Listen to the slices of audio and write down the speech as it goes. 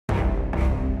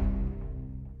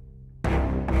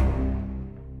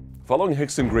Following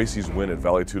Rickson Gracie's win at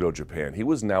Vale Tudo, Japan, he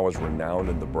was now as renowned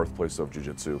in the birthplace of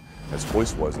jiu-jitsu as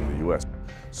Hoist was in the US.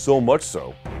 So much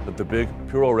so that the big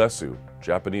Puroresu,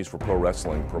 Japanese for pro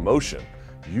wrestling promotion,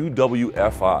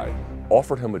 UWFI,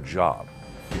 offered him a job.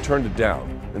 He turned it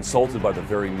down, insulted by the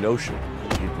very notion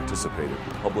that he participated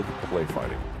in public play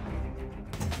fighting.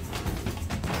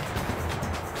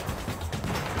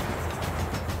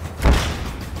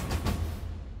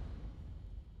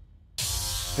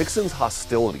 Rickson's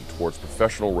hostility towards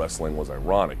professional wrestling was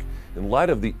ironic in light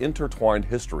of the intertwined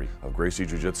history of Gracie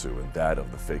Jiu-Jitsu and that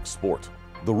of the fake sport.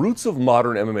 The roots of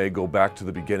modern MMA go back to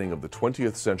the beginning of the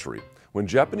 20th century, when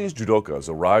Japanese judokas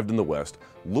arrived in the West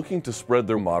looking to spread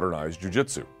their modernized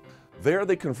jiu-jitsu. There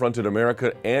they confronted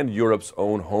America and Europe's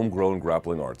own homegrown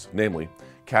grappling arts, namely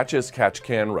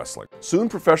catch-as-catch-can wrestling. Soon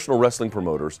professional wrestling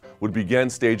promoters would begin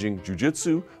staging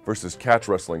jiu-jitsu versus catch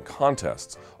wrestling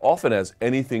contests, often as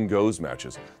anything-goes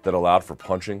matches that allowed for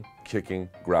punching, kicking,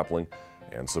 grappling,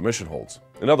 and submission holds.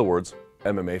 In other words,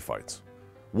 MMA fights.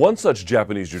 One such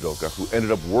Japanese judoka who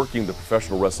ended up working the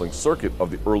professional wrestling circuit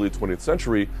of the early 20th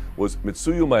century was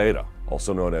Mitsuyo Maeda,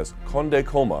 also known as Conde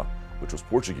Koma, which was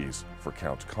Portuguese for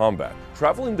Count Combat.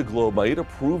 Traveling the globe, Maeda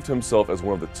proved himself as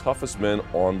one of the toughest men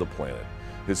on the planet.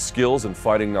 His skills and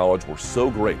fighting knowledge were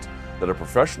so great that a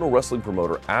professional wrestling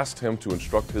promoter asked him to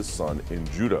instruct his son in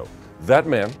judo. That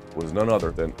man was none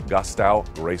other than Gastão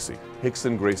Gracie,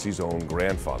 Rickson Gracie's own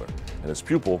grandfather, and his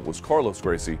pupil was Carlos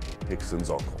Gracie,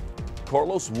 Rickson's uncle.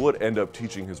 Carlos would end up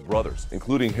teaching his brothers,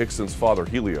 including Rickson's father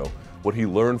Helio, what he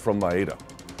learned from Maeda.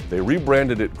 They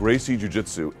rebranded it Gracie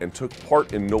Jiu-Jitsu and took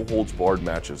part in no-holds-barred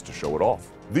matches to show it off.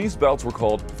 These bouts were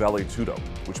called Vale Tudo,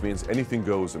 which means anything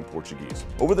goes in Portuguese.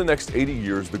 Over the next 80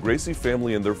 years, the Gracie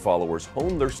family and their followers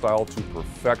honed their style to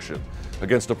perfection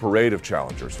against a parade of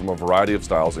challengers from a variety of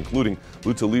styles, including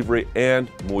luta libre and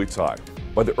Muay Thai.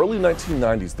 By the early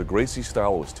 1990s, the Gracie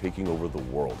style was taking over the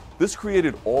world. This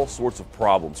created all sorts of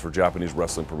problems for Japanese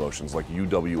wrestling promotions like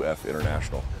UWF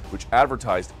International, which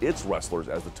advertised its wrestlers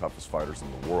as the toughest fighters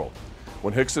in the world.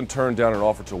 When Rickson turned down an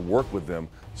offer to work with them,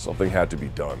 something had to be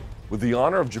done. With the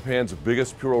honor of Japan's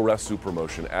biggest Puroresu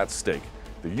promotion at stake,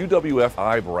 the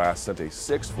UWFI brass sent a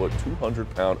 6-foot,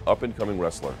 200-pound up-and-coming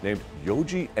wrestler named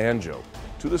Yoji Anjo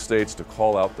to the States to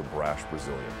call out the brash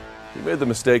Brazilian. He made the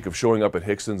mistake of showing up at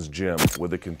Rickson's gym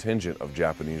with a contingent of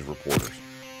Japanese reporters.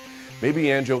 Maybe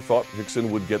Anjo thought Rickson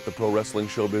would get the pro wrestling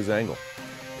showbiz angle.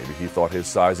 Maybe he thought his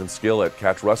size and skill at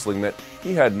catch wrestling meant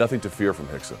he had nothing to fear from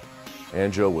Rickson.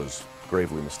 Anjo was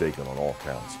gravely mistaken on all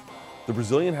counts. The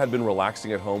Brazilian had been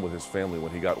relaxing at home with his family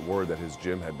when he got word that his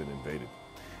gym had been invaded.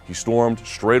 He stormed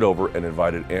straight over and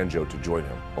invited Anjo to join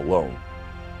him, alone,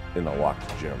 in a locked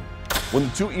gym. When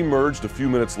the two emerged a few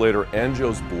minutes later,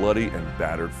 Anjo's bloody and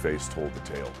battered face told the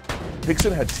tale.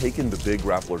 Rickson had taken the big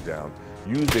grappler down,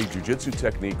 used a jiu-jitsu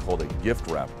technique called a gift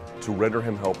wrap to render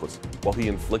him helpless, while he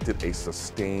inflicted a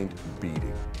sustained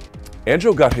beating.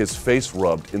 Anjo got his face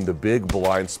rubbed in the big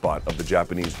blind spot of the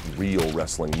Japanese real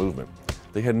wrestling movement.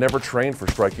 They had never trained for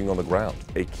striking on the ground,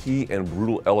 a key and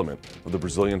brutal element of the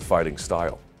Brazilian fighting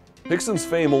style. Rickson's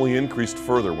fame only increased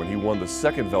further when he won the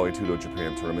second Vale Tudo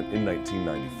Japan tournament in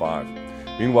 1995.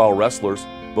 Meanwhile, wrestlers,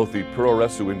 both the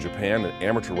Puroresu in Japan and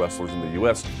amateur wrestlers in the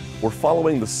US, were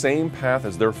following the same path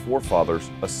as their forefathers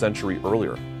a century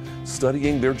earlier,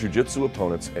 studying their jiu-jitsu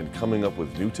opponents and coming up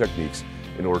with new techniques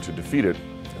in order to defeat it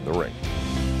in the ring.